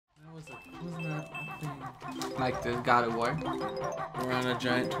Wasn't that a thing? Like the God of War? We're on a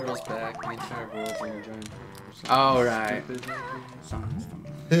giant turtle's back. The entire world's on a giant turtle. Oh, right.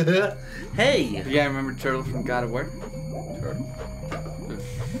 Hey! Yeah, I remember Turtle from God of War? Turtle.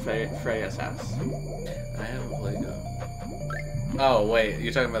 Freya's house. I haven't played Go. Oh, wait.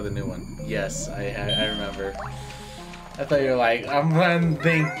 You're talking about the new one. Yes, I remember. I thought you were like, I'm gonna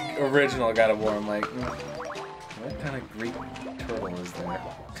think original God of War. I'm like, what kind of Greek turtle is there?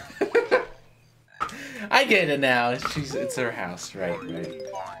 I get it now. It's her house, right?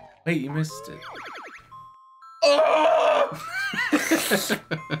 Wait, you missed it. Oh!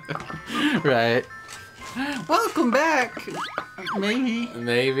 Right. Welcome back. Maybe.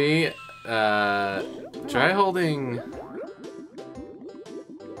 Maybe. Try holding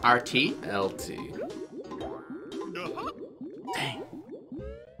RT? LT. Dang.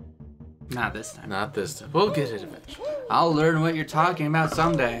 Not this time. Not this time. We'll get it eventually. I'll learn what you're talking about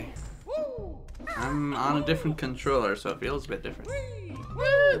someday. I'm on a different controller, so it feels a bit different.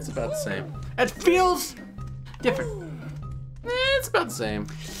 It's about the same. It feels different. It's about the same.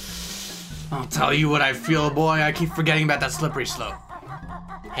 I'll tell you what I feel, boy. I keep forgetting about that slippery slope.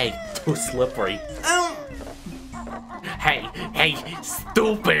 Hey, too slippery. Oh. Hey,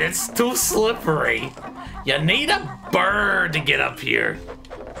 stupid, it's too slippery. You need a bird to get up here.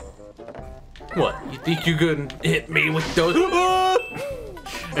 What, you think you could hit me with those?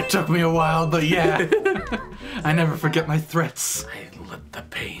 It took me a while, but yeah. I never forget my threats. I let the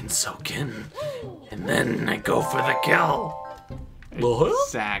pain soak in, and then I go for the kill.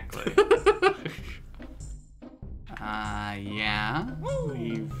 Exactly. Yeah.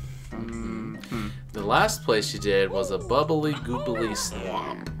 We've... The last place you did was a bubbly goobly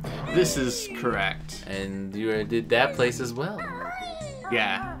swamp. This is correct. And you did that place as well.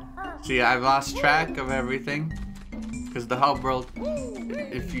 Yeah. See, I've lost track of everything. Because the hub world,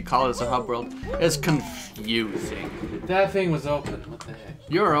 if you call this a hub world, is confusing. That thing was open. What the heck?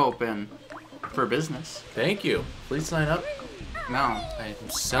 You're open for business. Thank you. Please sign up. No. I'm I'm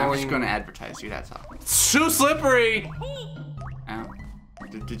selling. just going to advertise you, that's all. It's too slippery! Oh.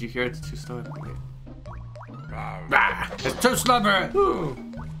 Did you hear it's too slow? Wait. It's too slippery!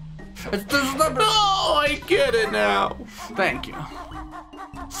 It's too slippery! Oh, I get it now. Thank you.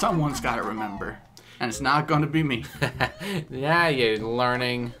 Someone's got to remember. And it's not going to be me. Yeah, you're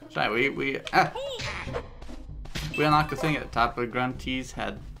learning. Sorry, we unlocked the thing at the top of Grunty's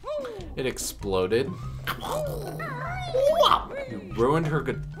head. It exploded. You ruined her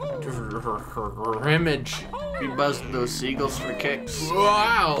good her image. We buzzed those seagulls for kicks.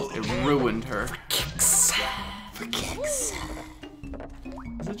 Wow! It ruined her. Kicks. For kicks.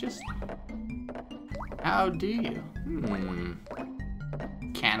 Is it just... How do you?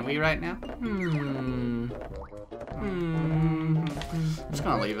 Can we right now? I'm just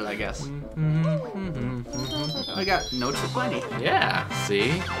gonna leave it, I guess. We got notes aplenty. Yeah,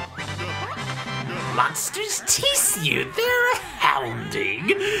 see? Monsters tease you, they're hounding.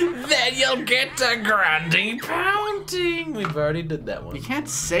 Then you'll get to grinding, pounding. We've already did that one. You can't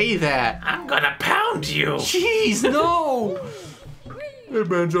say that. I'm gonna pound you. Jeez, no! Hey,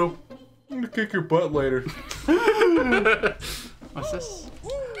 Banjo. I'm gonna kick your butt later. What's this?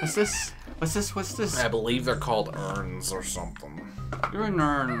 What's this? What's this? What's this? I believe they're called urns or something. You're an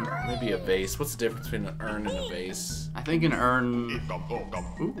urn. Maybe a vase. What's the difference between an urn and a vase? I think an urn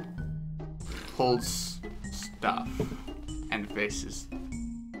holds stuff, and faces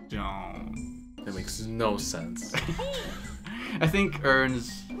don't. That makes no sense. I think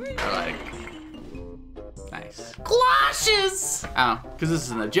urns are like nice. Galoshes! Oh, because this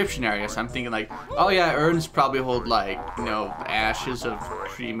is an Egyptian area, so I'm thinking like, oh yeah, urns probably hold like, you know, the ashes of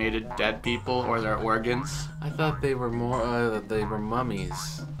cremated dead people or their organs. I thought they were more, that they were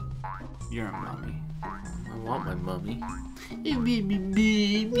mummies. You're a mummy. I want my mummy.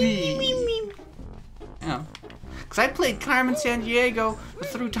 Yeah. Because I played Carmen Sandiego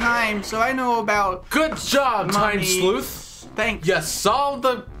through time, so I know about... Good job, Time mummies. Sleuth! Thanks. You solved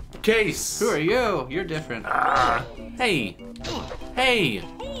the case! Who are you? You're different. Hey! Hey!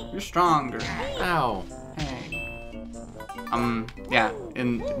 You're stronger. Ow. Hey. Yeah,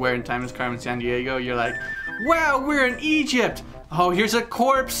 where in time is Carmen Sandiego, you're like, wow, we're in Egypt! Oh, here's a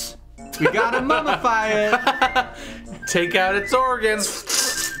corpse! We gotta mummify it! Take out its organs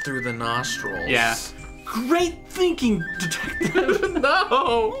through the nostrils. Yeah. Great thinking, detective!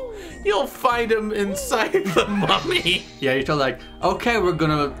 No! You'll find him inside the mummy. Yeah, you're told like, okay, we're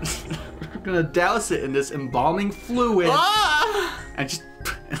gonna douse it in this embalming fluid. Ah! And just,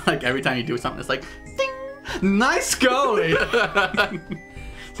 like, every time you do something, it's like, ding! Nice going!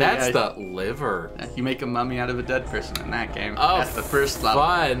 That's the liver. You make a mummy out of a dead person in that game. Oh, that's the first level.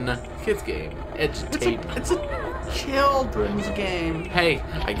 Fun kids game. Edutainment. It's a children's game. Hey,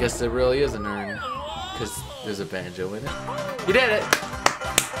 I guess there really is an urn, because there's a banjo in it. You did it.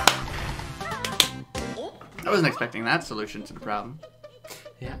 I wasn't expecting that solution to the problem.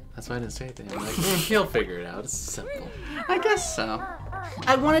 Yeah, that's why I didn't say anything. I'm like, he'll figure it out. It's simple. I guess so.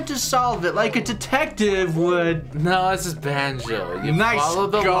 I wanted to solve it like a detective would. No, this is banjo. You Nice follow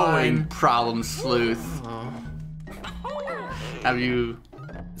the going, line. problem sleuth. Oh. Have you...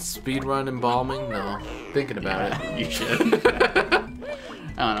 Speedrun embalming? No. Thinking about it. You should.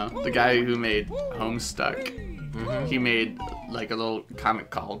 I don't know. The guy who made Homestuck, he made like a little comic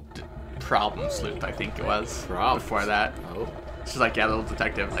called Problem Sleuth, I think it was. Before that. Oh. It's just like, yeah, little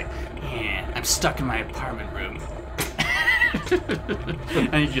detective, like, yeah, I'm stuck in my apartment room.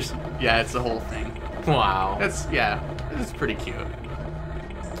 And he just, yeah, it's the whole thing. Wow. It's pretty cute.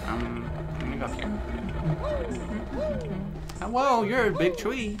 Let me go up here. Oh, whoa, you're a big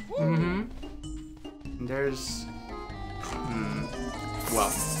tree. And there's,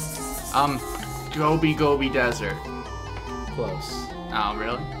 Gobi Desert. Close. Oh,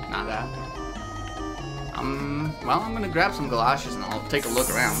 really? Not that. Well, I'm gonna grab some galoshes and I'll take a look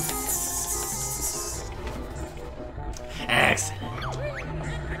around. Excellent.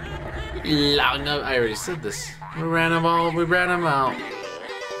 Long up. I already said this. We ran them out.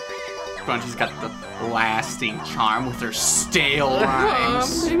 Crunchy's got the lasting charm with her stale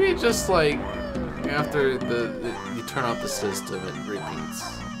rhymes. Maybe just like after you turn off the system, it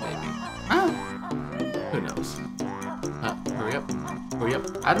repeats. Maybe. Oh. Who knows? Hurry up. Hurry up.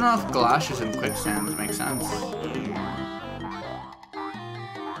 I don't know if galoshes and quicksand would make sense.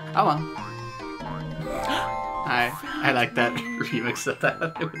 Oh well. I like that remix of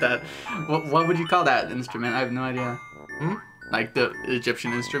that. What would you call that instrument? I have no idea. Like the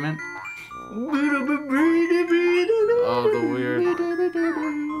Egyptian instrument? Oh, the weird.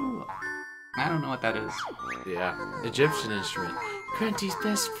 I don't know what that is. Yeah. Egyptian instrument. Grunty's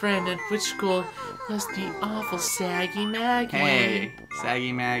best friend at which school was the awful Saggy Maggie? Hey,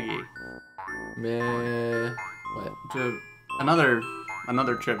 Saggy Maggie. Meh. What?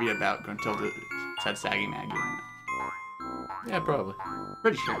 Another trivia about Gruntilda said Saggy Maggie. Yeah, probably.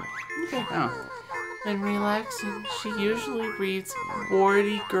 Pretty sure. Okay. Oh. And relaxing, she usually reads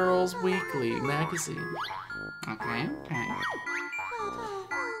Warty Girls Weekly magazine. Okay.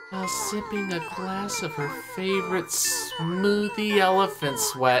 While sipping a glass of her favorite smoothie elephant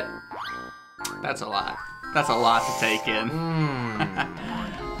sweat. That's a lot. That's a lot to take in.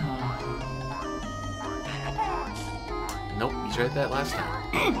 Nope, you tried that last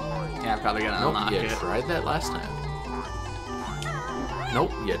time. Yeah, probably gonna unlock it. You tried that last time.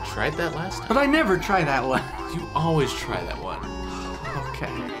 Nope, you tried that last time. But I never try that one. You always try that one.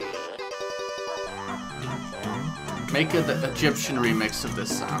 Okay. Make the Egyptian remix of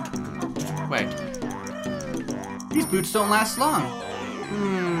this song. Wait. These boots don't last long.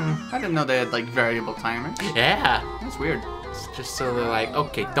 I didn't know they had like variable timers. Yeah. That's weird. It's just so they're like,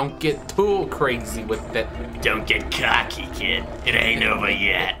 okay, don't get too crazy with it. Don't get cocky, kid. It ain't over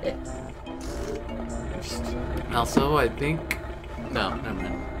yet. Also, I think... No, never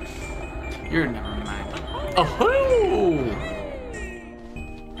mind. You're never mind. Oh-hoo!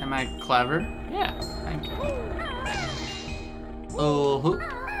 Am I clever? Yeah. Thank you. Oh!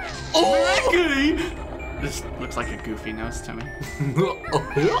 This looks like a goofy nose to me.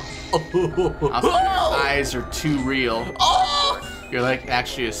 Also, your eyes are too real. You're like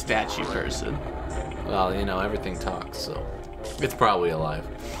actually a statue person. Well, you know, everything talks, so it's probably alive.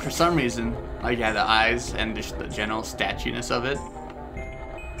 For some reason, like, yeah, the eyes and just the general statueness of it.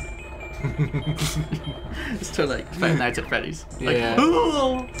 It's totally like Five Nights at Freddy's. Like, Yeah.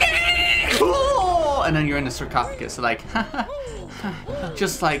 And then you're in the sarcophagus, so like,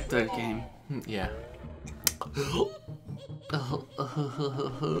 just like the game. Yeah.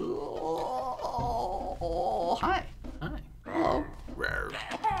 Hi. Hi. Hello.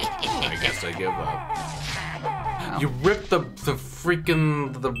 I guess I give up. You ripped the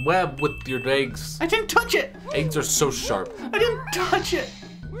freaking the web with your eggs. I didn't touch it. Eggs are so sharp. I didn't touch it.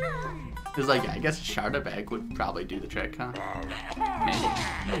 Cause like I guess a shard of egg would probably do the trick, huh?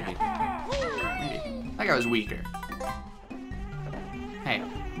 Maybe. That guy was weaker. Hey.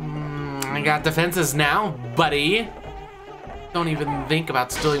 I got defenses now, buddy. Don't even think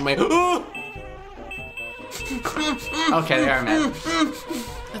about stealing my. Okay, there I'm at.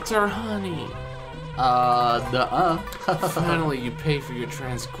 That's our honey. Finally, you pay for your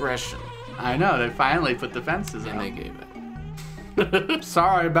transgression. I know, they finally put the fences And up. they gave it.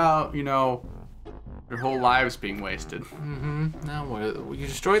 Sorry about, Their whole lives being wasted. Now what? You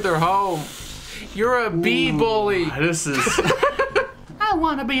destroyed their home. You're a bee bully. This is... I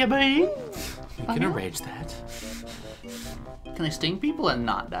want to be a bee. You can arrange that. Can they sting people and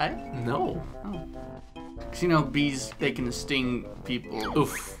not die? No. Oh. Because, you know, bees, they can sting people.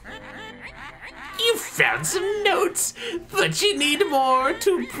 Oof. You found some notes, but you need more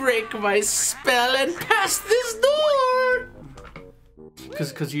to break my spell and pass this door.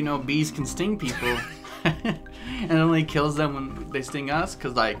 Because you know, bees can sting people. And it only kills them when they sting us,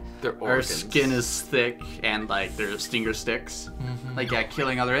 because, like, Their our organs. skin is thick and, like, their stinger sticks. Like, yeah,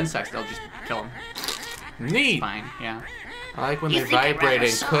 killing other insects, they'll just kill them. Neat. Fine, yeah. I like when they vibrate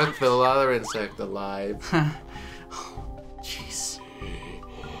and cook the other insect alive. Jeez.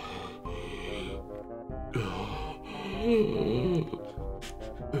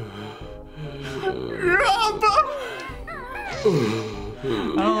 I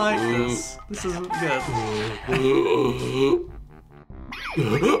don't like this. This isn't good.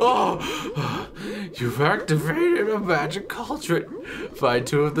 Oh, you've activated a magic cauldron. Find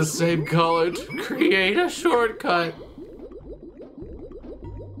two of the same color to create a shortcut.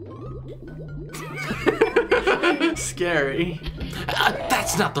 Scary.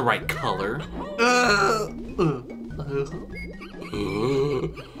 That's not the right color.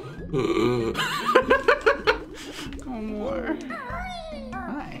 No more.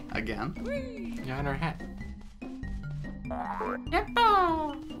 Hi, again. You're on her hat.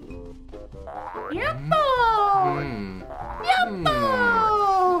 Yippo! Yippo! Hmm. Yippo!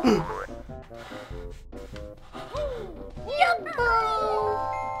 Yippo!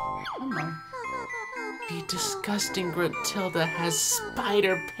 The disgusting Gruntilda has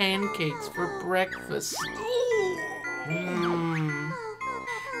spider pancakes for breakfast.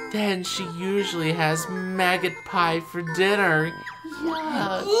 Then she usually has maggot pie for dinner.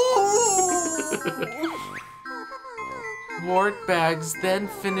 Yuck. Wartbags then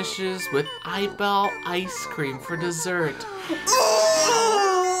finishes with eyeball ice cream for dessert.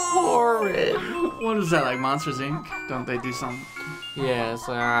 Horrid. What is that, like Monsters Inc? Don't they do something? Yes,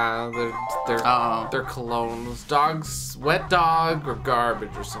 they're Oh. they're colognes. Dogs, wet dog, or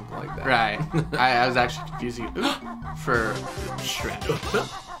garbage, or something like that. Right. I was actually confusing it for Shrek.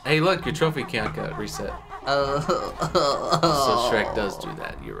 Hey, look, your trophy count got reset. So Shrek does do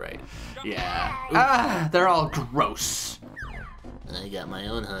that. You're right. Yeah. Ah, they're all gross. I got my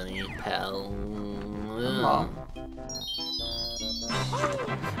own honey, pal. Oh.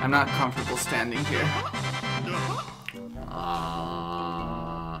 I'm not comfortable standing here.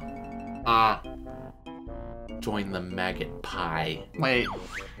 Join the maggot pie. Wait.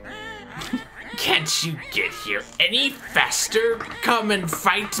 Can't you get here any faster? Come and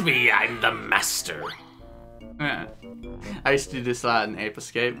fight me, I'm the master. Yeah. I used to do this a lot in Ape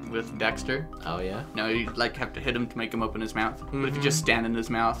Escape with Dexter. Oh, yeah? No, you like have to hit him to make him open his mouth. But if you just stand in his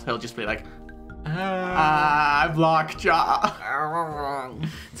mouth, he'll just be like, I've lockjaw.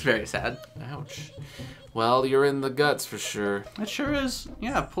 It's very sad. Ouch. Well, you're in the guts for sure. It sure is,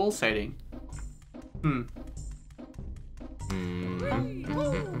 yeah, pulsating.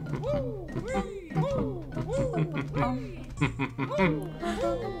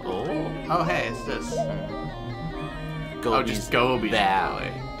 Oh, hey, it's this. Gobi's just Gobi. that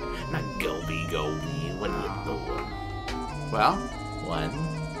way. Not Gobi. What are you doing? Well, 1,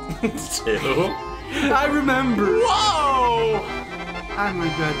 2. I remember. Whoa! I'm a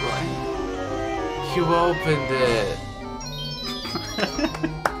good boy. You opened it.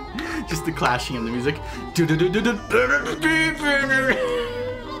 Just the clashing of the music.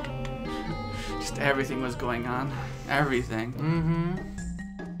 Just everything was going on. Everything.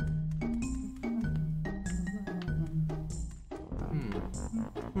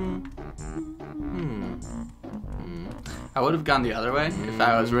 I would have gone the other way if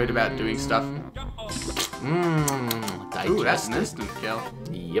I was worried about doing stuff. Ooh, that's an instant kill.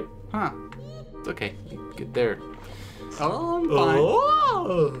 Yep. Huh. It's okay. You get there. Oh, I'm fine.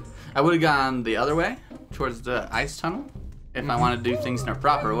 I would have gone the other way, towards the ice tunnel, if I wanted to do things in a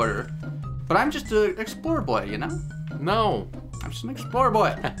proper order. But I'm just an explorer boy, you know? No. I'm just an explorer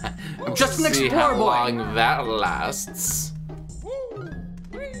boy. I'm just an See explorer how boy. long that lasts.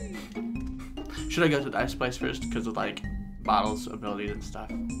 Should I go to the ice place first because of like bottles, abilities, and stuff?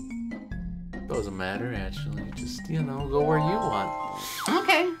 Doesn't matter, actually. Just, go where you want.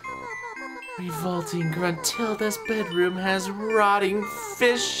 Okay. Revolting Gruntilda's bedroom has rotting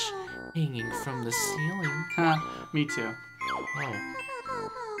fish hanging from the ceiling. Huh, me too. Oh.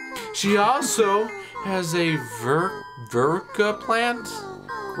 She also has a Verka plant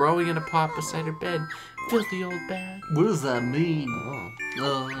growing in a pot beside her bed. Filthy old bag. What does that mean?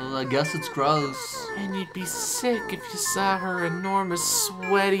 Oh. I guess it's gross. And you'd be sick if you saw her enormous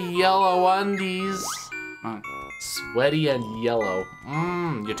sweaty yellow undies. Sweaty and yellow.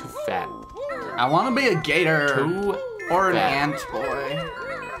 You're too fat. I want to be a gator. Too or an fat. ant boy.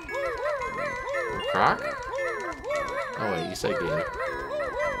 A croc? Oh wait, you said gator.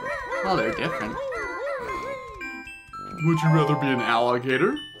 Well, they're different. Would you rather be an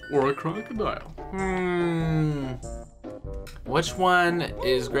alligator or a crocodile? Which one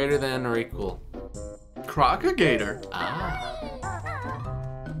is greater than or equal? Crocagator. Ah.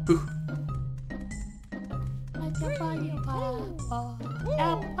 Ooh.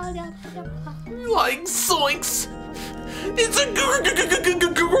 Like zoinks! It's a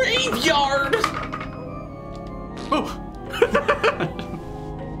graveyard! Oh.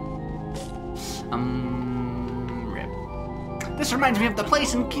 Rip. This reminds me of the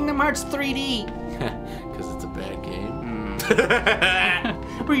place in Kingdom Hearts 3D. Because it's a bad game.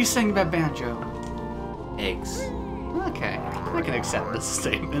 What were you saying about Banjo? Eggs. Okay, I can accept this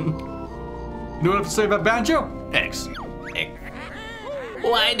statement. You know what I have to say about Banjo? Eggs. Egg.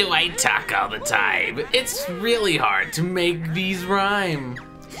 Why do I talk all the time? It's really hard to make these rhyme.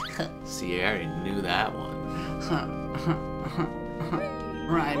 See, I already knew that one.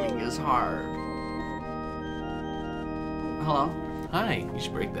 Rhyming is hard. Hello? Hi, you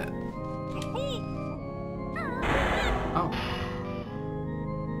should break that. Oh.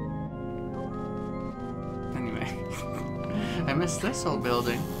 Anyway. I missed this whole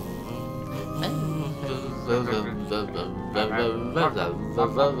building.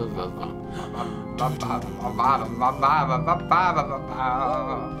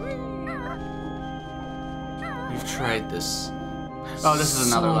 We've tried this. Oh, this is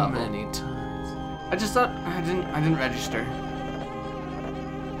another so level. many times. I just thought I didn't register.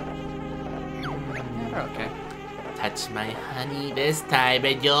 Yeah, okay. Touch my honey this time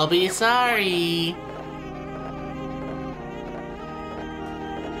and you'll be sorry.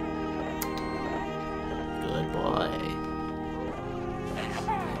 Good boy.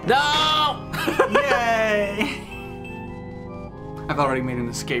 No! Yay! I've already made an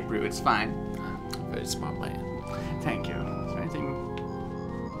escape route. It's fine. Very smart man. Thank you. Is there anything?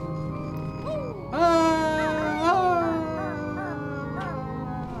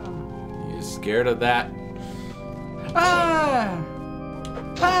 You scared of that?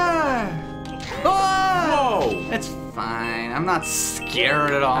 Whoa! It's fine. I'm not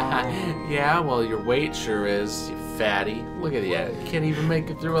scared at all. Yeah, well, your weight sure is, you fatty. Look at you. You can't even make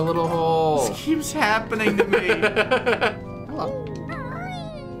it through a little hole. This keeps happening to me. Hello.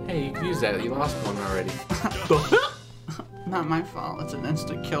 Hey, you can use that. You lost one already. Not my fault. It's an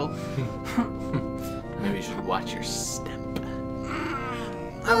instant kill. Maybe you should watch your step.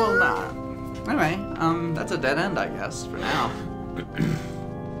 I will not. Anyway, that's a dead end, I guess, for now.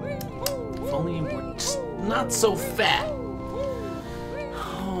 If only you were just not so fat.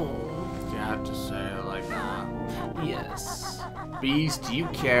 Oh. You have to say it like that. Yes. Beast, do you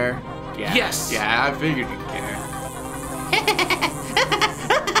care? Yeah. Yes! Yeah, I figured you care.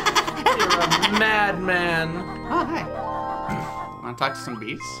 You're a madman. Oh, hi. Wanna talk to some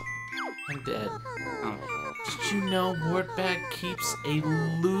bees? I'm dead. Oh. Did you know Wartbag keeps a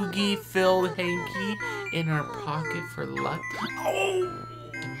loogie-filled hanky in her pocket for luck? Oh!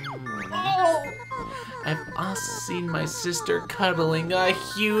 I've also seen my sister cuddling a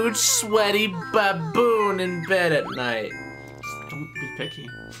huge, sweaty baboon in bed at night. Don't be picky.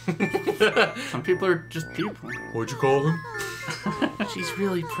 Some people are just people. What'd you call him? She's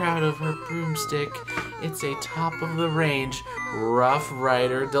really proud of her broomstick. It's a top-of-the-range Rough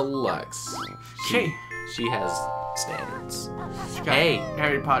Rider Deluxe. She has standards. She got Hey!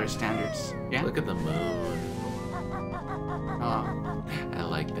 Harry Potter standards. Yeah? Look at the moon. Hello. I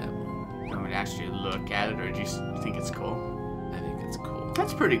like that moon. You want me to actually look at it, or do you think it's cool? I think it's cool.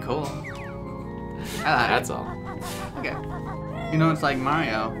 That's pretty cool. I like That's all. it. Okay. You know, it's like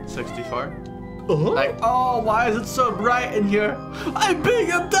Mario 64. Uh-huh. Like, oh, why is it so bright in here? I'm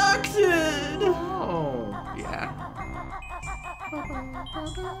being abducted! Oh. Yeah.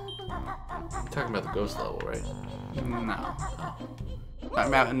 You're talking about the ghost level, right? No. Talking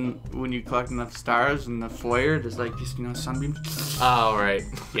about when you collect enough stars in the foyer, there's like these, sunbeams. Oh, right.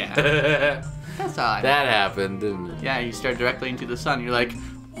 Yeah. That That's all I know. happened, didn't it? Yeah, you stare directly into the sun. You're like,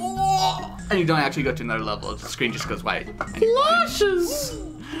 oh! And you don't actually go to another level. The screen just goes white. Flashes!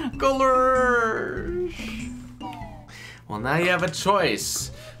 Colors! Well, now you have a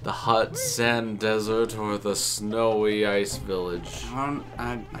choice. The hot sand desert or the snowy ice village.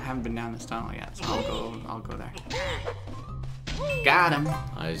 I haven't been down this tunnel yet, so I'll go there. Got him.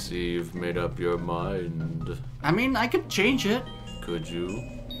 I see you've made up your mind. I mean, I could change it. Could you?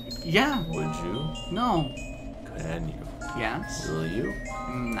 Yeah. Would you? No. Can you? Yes. Will you?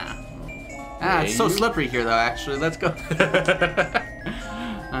 Nah. Ah, it's so slippery here, though. Actually, let's go.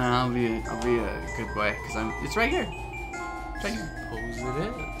 I'll be a good boy because it's right here. It's right here. Suppose it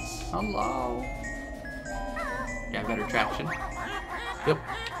is. Hello. Yeah, better traction. Yep.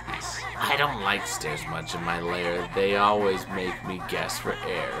 Nice. I don't like stairs much in my lair. They always make me guess for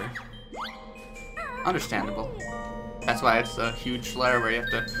air. Understandable. That's why it's a huge lair where you have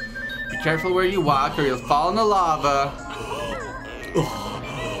to be careful where you walk or you'll fall in the lava.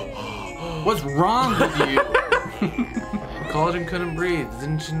 What's wrong with you? Cauldron couldn't breathe,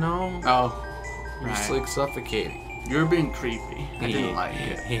 didn't you know? Oh, You're just like suffocating. You're being creepy. I didn't like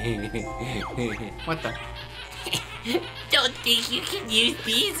it. What the? Don't think you can use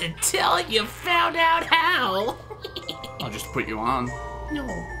these until you found out how. I'll just put you on No.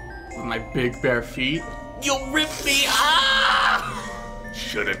 with my big bare feet. You'll rip me off!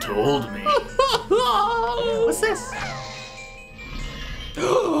 Should have told me. What's this?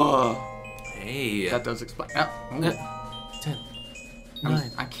 Hey. That does explain. Oh. 10,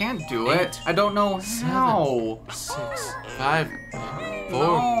 9, I can't do it. I don't know how. 6, 5, 4.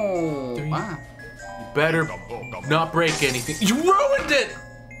 No. 3. Wow. You better not break anything. You ruined it!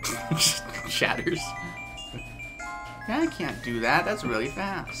 Shatters. Yeah, I can't do that. That's really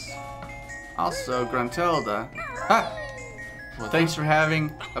fast. Also, Gruntilda. Ah! Well, thanks for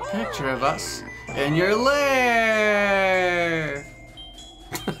having a picture of us in your lair.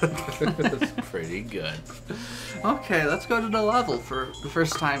 That's pretty good. Okay, let's go to the level for the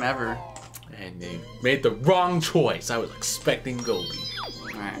first time ever. And you made the wrong choice. I was expecting Gobi.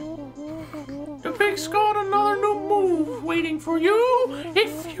 Alright. The pig's got another new move waiting for you,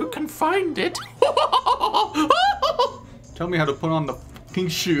 if you can find it. Tell me how to put on the fucking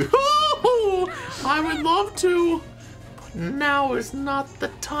shoe. I would love to, but now is not the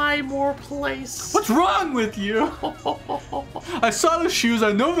time or place. What's wrong with you? I saw the shoes,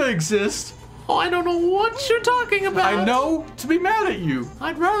 I know they exist. Oh, I don't know what you're talking about. I know to be mad at you.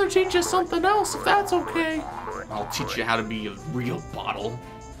 I'd rather teach you something else if that's okay. I'll teach you how to be a real bottle.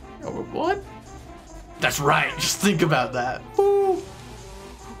 Or what? That's right, just think about that.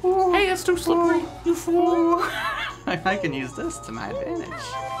 Hey, it's too slippery, you fool. I can use this to my advantage.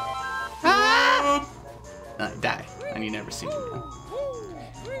 Die, and you never see me again.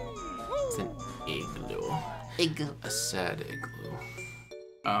 It's an igloo. A sad igloo.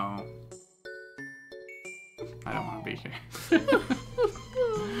 Oh. I don't want to be here.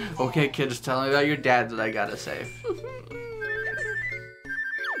 Okay, kid, just tell me about your dad that I gotta save.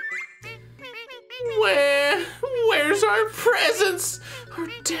 Where's our presents? Our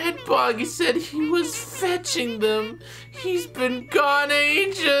dead Boggy said he was fetching them. He's been gone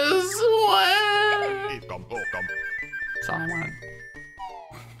ages. What? That's all I wanted.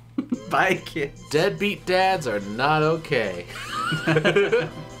 Bye, kid. Deadbeat dads are not okay.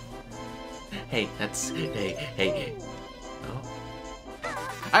 Hey. Oh.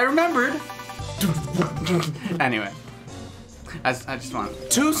 I remembered. Anyway, I just want.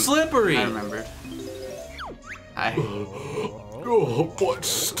 Too slippery. I remembered. Oh, my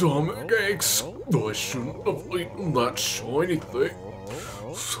stomach aches. I shouldn't have eaten that shiny thing.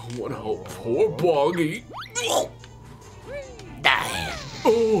 Someone help poor Boggy. Die.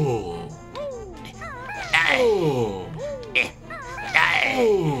 Oh. Oh. Die.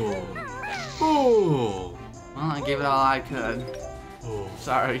 Oh. Well, I gave it all I could. Oh.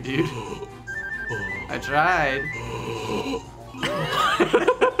 Sorry, dude. I tried.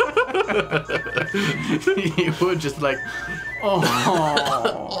 You would just like, oh.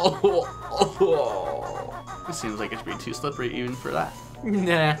 It seems like it should be too slippery even for that.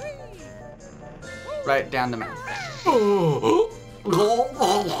 Nah. Right down the mouth.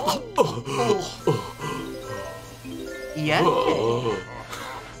 Yeah.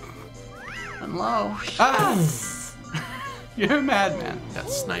 Hello. Ah! You're a madman. Got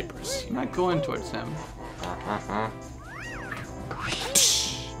snipers. I'm not going towards him.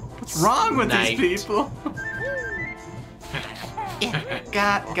 What's wrong with Night. these people?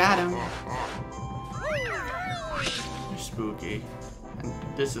 Got him. You're spooky. And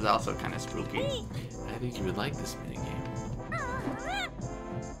this is also kind of spooky. I think you would like this minigame.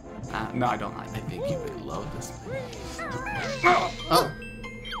 No, I don't like I it. think you would love this minigame. Oh.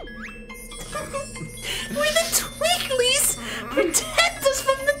 We're the Twigglies! Protect us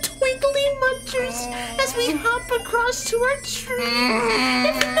from the Twiggly Munchers as we hop across to our tree.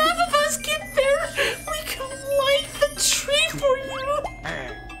 If enough of us get there, we can light the tree for you.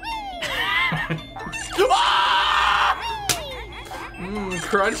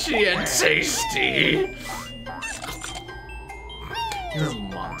 crunchy and tasty. You're a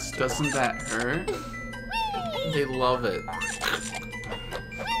monster. Doesn't that hurt? They love it.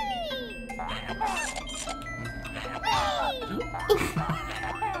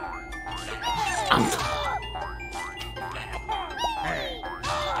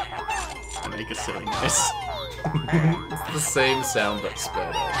 I make a silly noise. It's the same sound but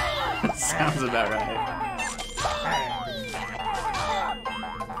sped up. Sounds about right.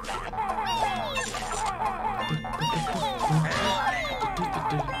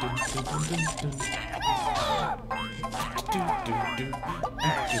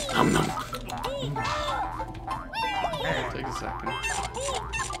 Take a second.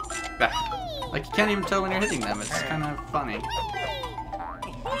 Like, you can't even tell when you're hitting them. It's kind of funny.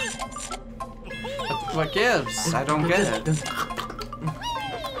 What gives? I don't get it.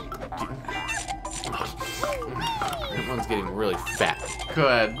 That one's getting really fat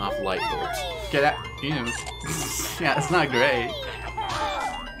Good. off light bulbs. Get out. Ew. Yeah, it's not great.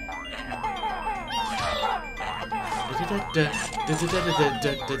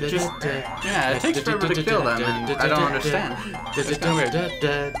 Yeah, it takes forever to kill them, and I don't understand. It's kind of weird.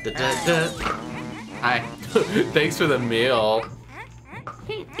 Hi. Thanks for the meal.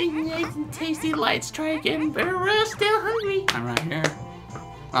 Nice and tasty. Lights try again, but we're still hungry. I'm right here.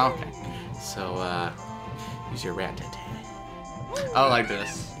 Oh, okay. So, use your rat. Oh, like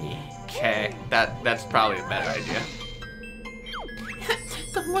this. Okay, that's probably a better idea.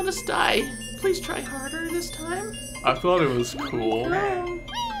 Don't let us die. Please try harder this time. I thought it was cool. Oh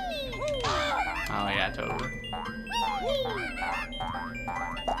yeah, totally.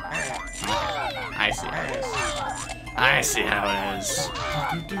 I see how it is. I see how it is.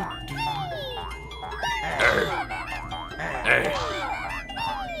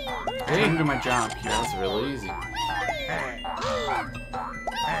 Hey, I'm doing my job here. that's really easy.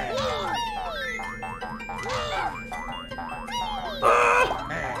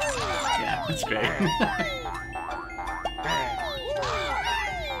 Yeah, that's great.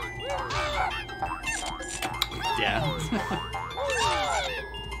 Yeah.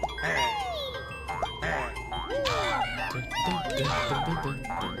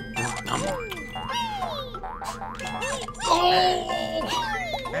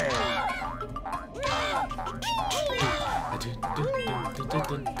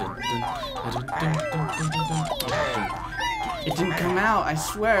 It didn't come out, I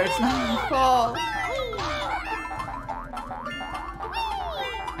swear, it's not my fault.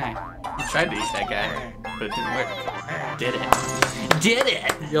 Hey, I tried to eat that guy, but it didn't work. Did it. Did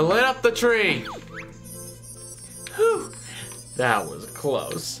it! You lit up the tree. Whew. That was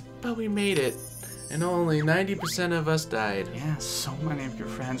close, but we made it. And only 90% of us died. Yeah, so many of your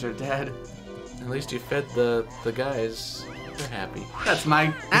friends are dead. At least you fed the guys. They're happy. That's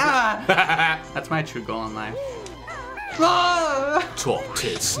my that's my true goal in life. Ah! Top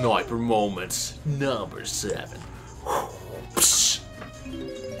 10 sniper moments. Number 7. Psh. I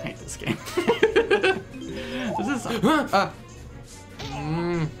hate this game. This is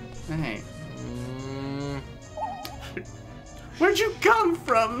hey. Where'd you come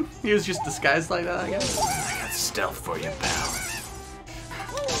from? He was just disguised like that, I guess. I got stealth for you, pal.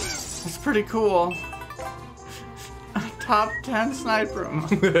 That's pretty cool. Top 10 sniper.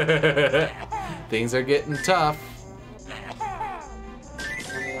 Things are getting tough.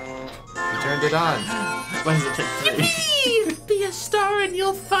 You turned it on. Why does it take 3? Be a star and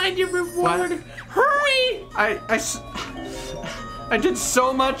you'll find your reward. What? Hurry! I did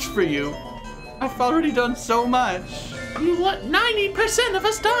so much for you. I've already done so much. You let 90% of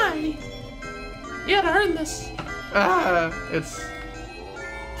us die. You gotta earn this. It's...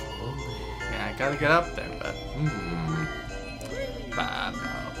 Yeah, I gotta get up there, but...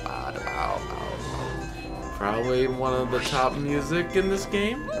 Probably one of the top music in this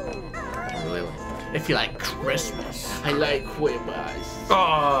game. I really like it. If you like Christmas. I like quibbles.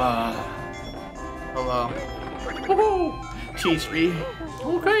 Hello. Oh, Teach me.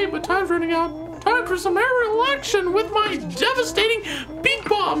 okay, but time's running out. Time for some aerial action with my devastating beat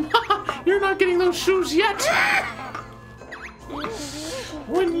bomb. You're not getting those shoes yet.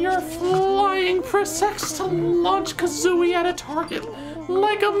 When you're flying, press X to launch Kazooie at a target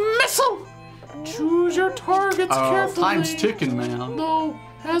like a missile. Choose your targets carefully. Time's ticking, man. No,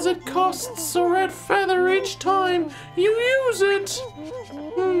 as it costs a red feather each time you use it.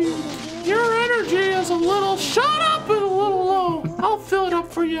 Your energy is a little shot up and a little low. I'll fill it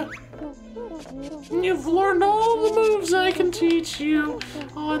up for you. You've learned all the moves I can teach you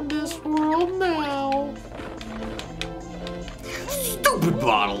on this world now. Stupid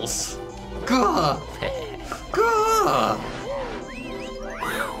bottles. Gah. Gah.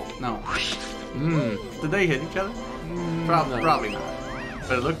 No. Mmm. Did they hit each other? Probably not.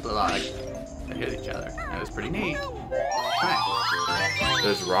 But it looked a lot like they hit each other. That was pretty neat. Right.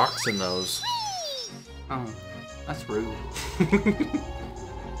 There's rocks in those. Oh, that's rude.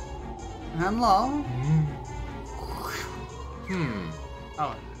 Hello. Hmm.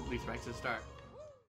 Oh, at least right to the start.